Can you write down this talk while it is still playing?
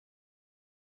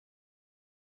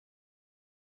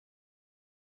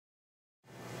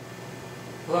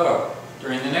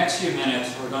next few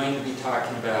minutes, we're going to be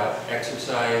talking about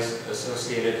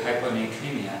exercise-associated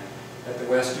hyponatremia at the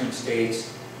Western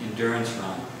States Endurance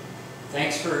Run.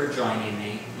 Thanks for joining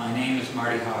me. My name is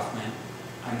Marty Hoffman.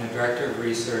 I'm the Director of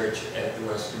Research at the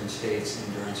Western States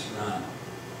Endurance Run.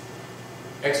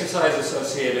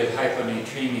 Exercise-associated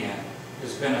hyponatremia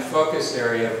has been a focus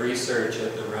area of research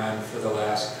at the run for the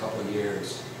last couple of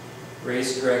years.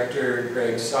 Race Director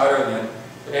Greg Soderlund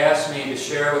had asked me to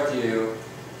share with you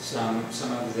some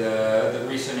of the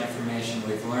recent information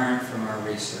we've learned from our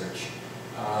research,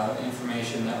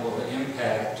 information that will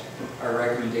impact our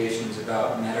recommendations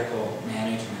about medical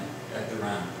management at the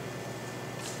run.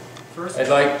 First, I'd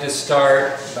like to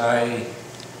start by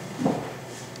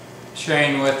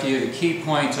sharing with you the key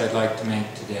points I'd like to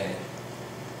make today.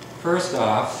 First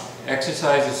off,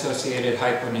 exercise-associated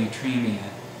hyponatremia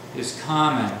is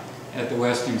common at the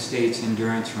Western States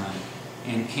Endurance Run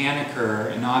and can occur,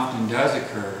 and often does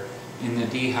occur, in the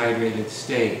dehydrated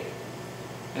state.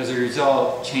 As a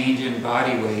result, change in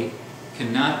body weight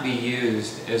cannot be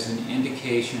used as an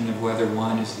indication of whether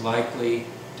one is likely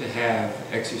to have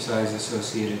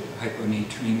exercise-associated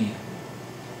hyponatremia.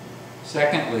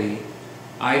 Secondly,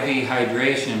 IV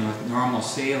hydration with normal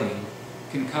saline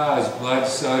can cause blood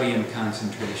sodium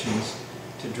concentrations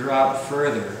to drop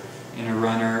further in a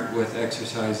runner with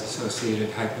exercise-associated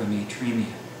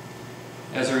hyponatremia.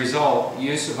 As a result,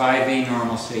 use of IV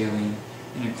normal saline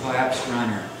in a collapsed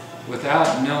runner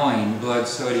without knowing blood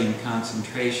sodium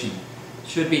concentration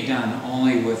should be done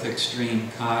only with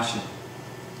extreme caution.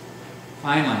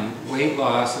 Finally, weight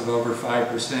loss of over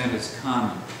 5% is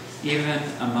common, even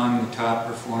among the top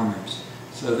performers,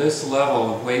 so this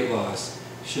level of weight loss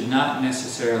should not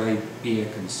necessarily be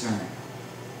a concern.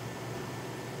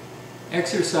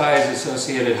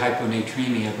 Exercise-associated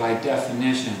hyponatremia, by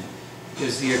definition,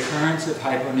 is the occurrence of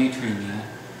hyponatremia,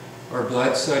 or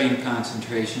blood sodium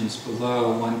concentrations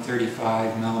below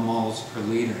 135 millimoles per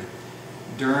liter,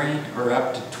 during or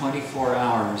up to 24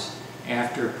 hours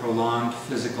after prolonged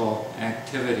physical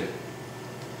activity.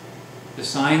 The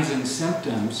signs and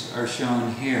symptoms are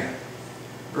shown here.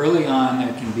 Early on,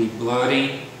 there can be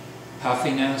bloating,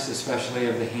 puffiness, especially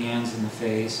of the hands and the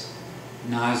face,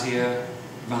 nausea,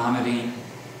 vomiting,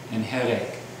 and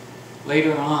headache.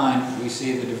 Later on, we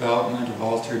see the development of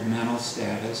altered mental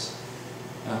status,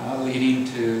 leading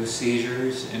to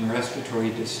seizures and respiratory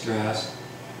distress,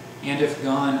 and if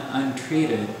gone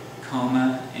untreated,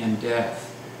 coma and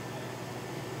death.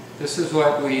 This is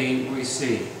what we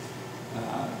see.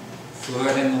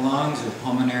 Fluid in the lungs or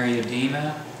pulmonary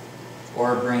edema,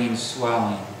 or brain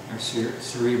swelling or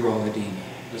cerebral edema.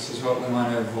 This is what we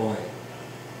want to avoid.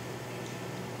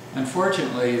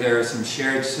 Unfortunately, there are some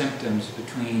shared symptoms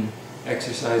between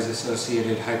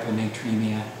exercise-associated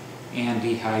hyponatremia and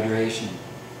dehydration.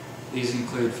 These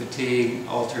include fatigue,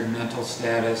 altered mental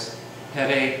status,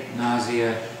 headache,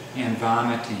 nausea, and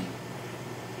vomiting.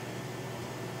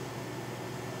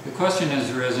 The question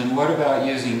has arisen, what about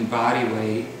using body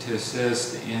weight to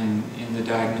assist in the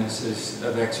diagnosis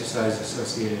of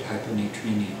exercise-associated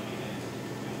hyponatremia?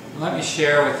 Let me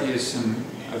share with you some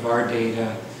of our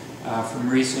data from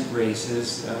recent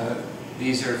races.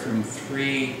 These are from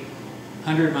 3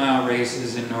 100-mile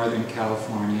races in Northern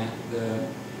California. The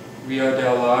Rio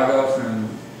del Lago from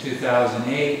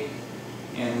 2008,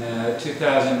 and the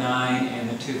 2009 and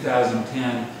the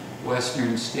 2010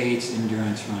 Western States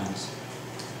Endurance Runs.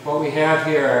 What we have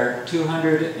here are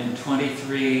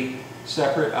 223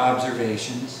 separate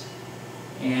observations,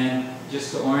 and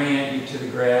just to orient you to the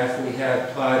graph, we have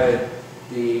plotted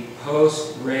the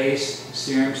post-race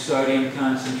serum sodium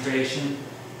concentration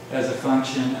as a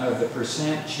function of the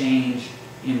percent change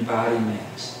in body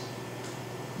mass.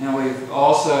 Now we've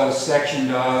also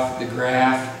sectioned off the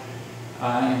graph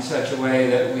in such a way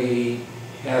that we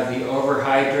have the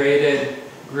overhydrated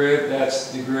group,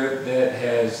 that's the group that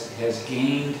has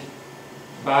gained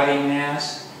body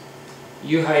mass.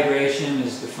 Euhydration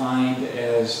is defined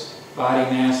as body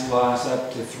mass loss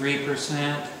up to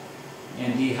 3%,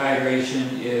 and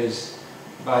dehydration is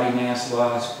body mass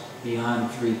loss beyond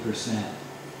 3%.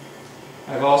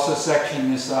 I've also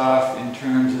sectioned this off in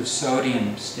terms of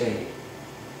sodium state.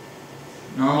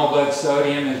 Normal blood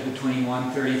sodium is between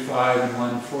 135 and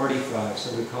 145,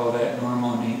 so we call that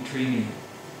normonatremia.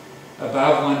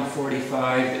 Above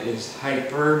 145 is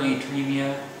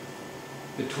hypernatremia.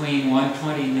 Between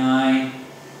 129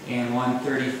 and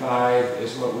 135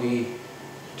 is what we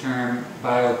term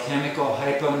biochemical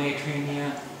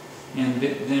hyponatremia, and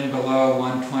then below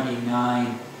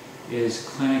 129 is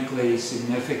clinically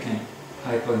significant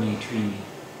hyponatremia.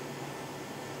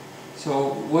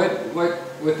 So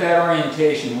with that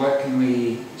orientation, what can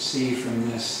we see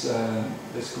from this,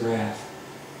 this graph?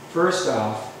 First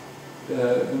off,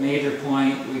 the major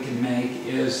point we can make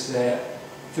is that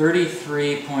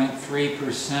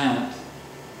 33.3%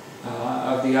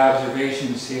 of the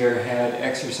observations here had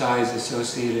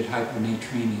exercise-associated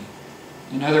hyponatremia.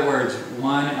 In other words,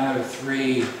 1 out of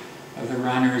 3 of the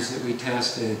runners that we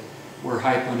tested were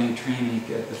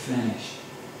hyponatremic at the finish.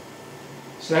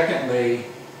 Secondly,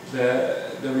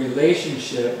 the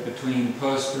relationship between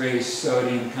post-race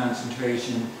sodium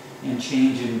concentration and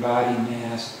change in body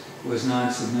mass was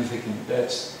non-significant.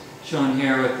 That's shown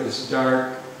here with this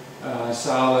dark,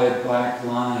 solid black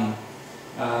line.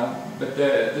 But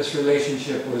this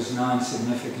relationship was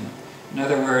non-significant. In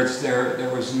other words, there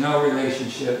was no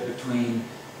relationship between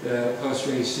the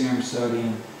post-race serum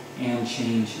sodium and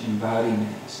change in body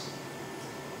mass.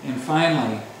 And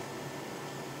finally,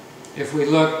 if we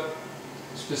look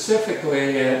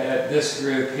specifically at this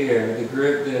group here, the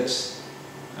group that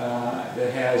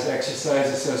has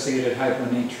exercise-associated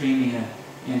hyponatremia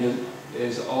and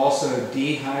is also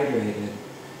dehydrated,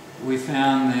 we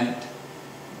found that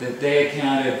they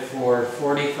accounted for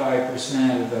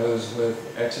 45% of those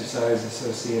with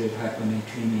exercise-associated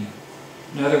hyponatremia.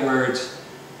 In other words,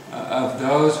 of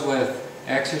those with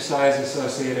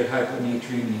exercise-associated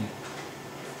hyponatremia,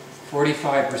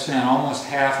 45%, almost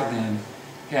half of them,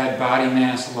 had body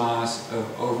mass loss of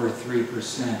over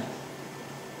 3%.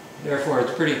 Therefore,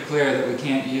 it's pretty clear that we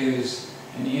can't use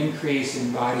an increase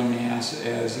in body mass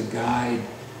as a guide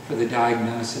for the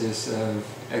diagnosis of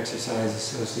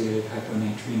exercise-associated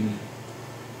hyponatremia.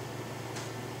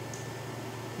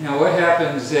 Now, what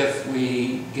happens if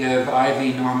we give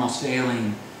IV normal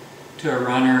saline to a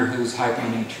runner who's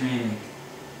hyponatremic?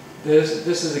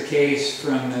 This is a case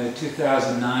from the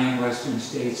 2009 Western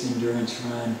States Endurance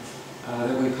Run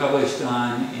that we published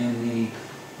on in the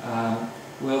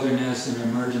Wilderness and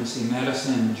Emergency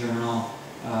Medicine Journal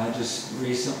just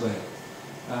recently.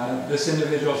 This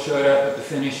individual showed up at the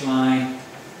finish line,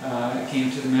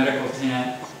 came to the medical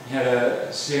tent, had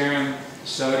a serum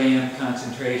sodium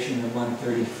concentration of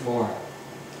 134.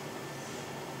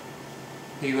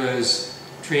 He was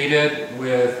treated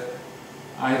with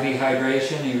IV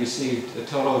hydration. He received a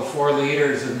total of 4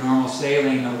 liters of normal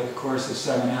saline over the course of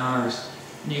 7 hours.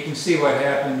 And you can see what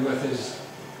happened with his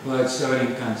blood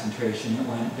sodium concentration. It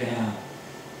went down.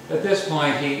 At this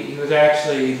point, he was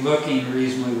actually looking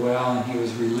reasonably well, and he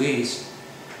was released.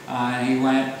 He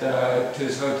went to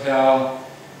his hotel,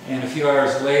 and a few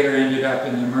hours later ended up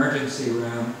in the emergency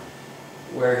room,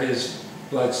 where his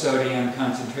blood sodium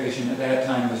concentration at that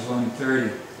time was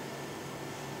 130.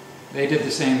 They did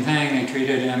the same thing. They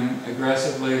treated him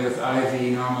aggressively with IV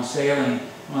normal saline.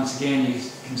 Once again, you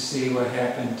can see what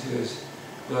happened to his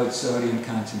blood sodium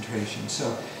concentration.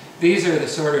 So these are the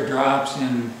sort of drops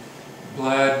in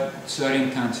blood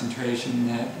sodium concentration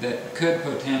that could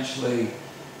potentially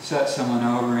set someone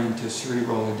over into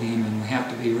cerebral edema, and we have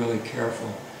to be really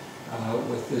careful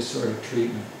with this sort of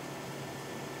treatment.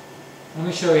 Let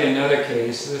me show you another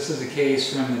case. This is a case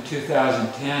from the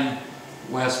 2010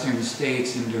 Western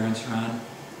States Endurance Run.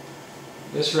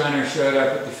 This runner showed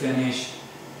up at the finish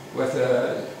with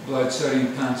a blood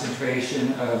sodium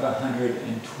concentration of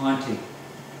 120.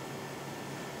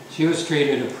 She was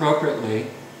treated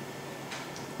appropriately,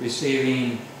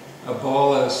 receiving a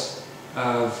bolus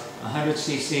of 100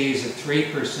 cc's of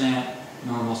 3%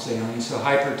 normal saline, so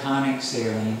hypertonic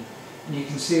saline. And you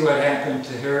can see what happened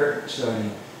to her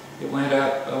sodium. It went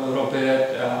up a little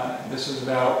bit. This was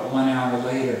about 1 hour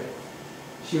later.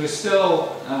 She was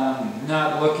still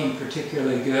not looking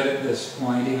particularly good at this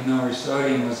point, even though her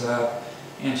sodium was up,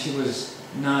 and she was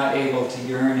not able to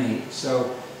urinate.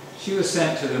 So she was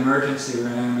sent to the emergency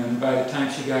room, and by the time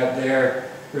she got there,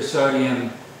 her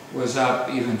sodium was up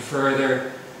even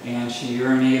further, and she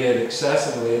urinated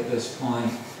excessively at this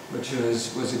point, which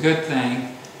was a good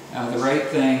thing, the right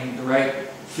thing, the right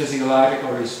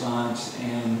physiological response,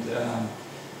 and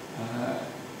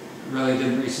really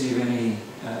didn't receive any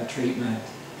treatment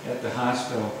at the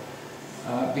hospital.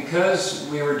 Because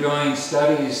we were doing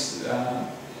studies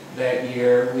that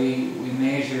year, we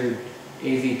measured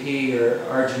AVP, or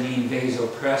arginine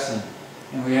vasopressin,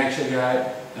 and we actually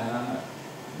got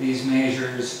these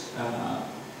measures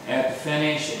at the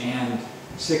finish and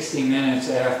 60 minutes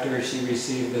after she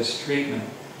received this treatment.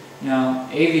 Now,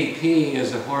 AVP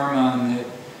is a hormone that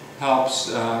helps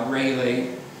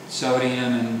regulate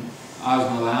sodium and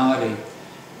osmolality,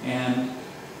 and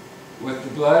with the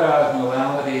blood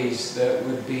osmolalities that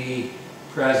would be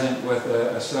present with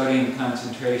a sodium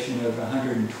concentration of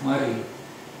 120,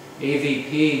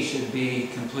 AVP should be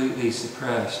completely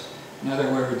suppressed. In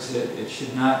other words, it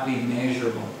should not be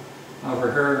measurable.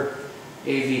 However, her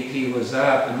AVP was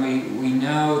up, and we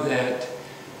know that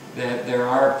there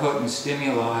are potent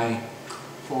stimuli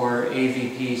for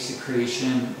AVP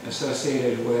secretion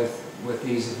associated with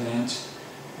these events.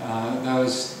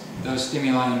 Those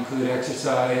stimuli include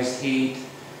exercise, heat,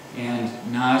 and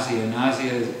nausea.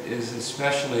 Nausea is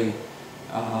especially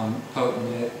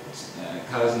potent at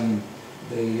causing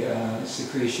the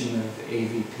secretion of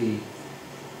AVP.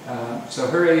 So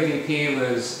her AVP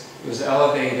was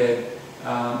elevated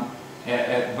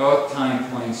at both time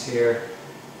points here.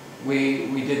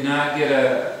 We did not get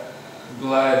a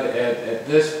blood at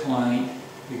this point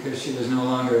because she was no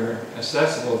longer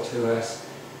accessible to us,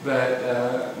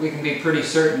 but we can be pretty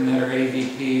certain that her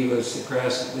AVP was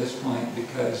suppressed at this point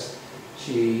because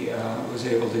she was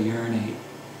able to urinate.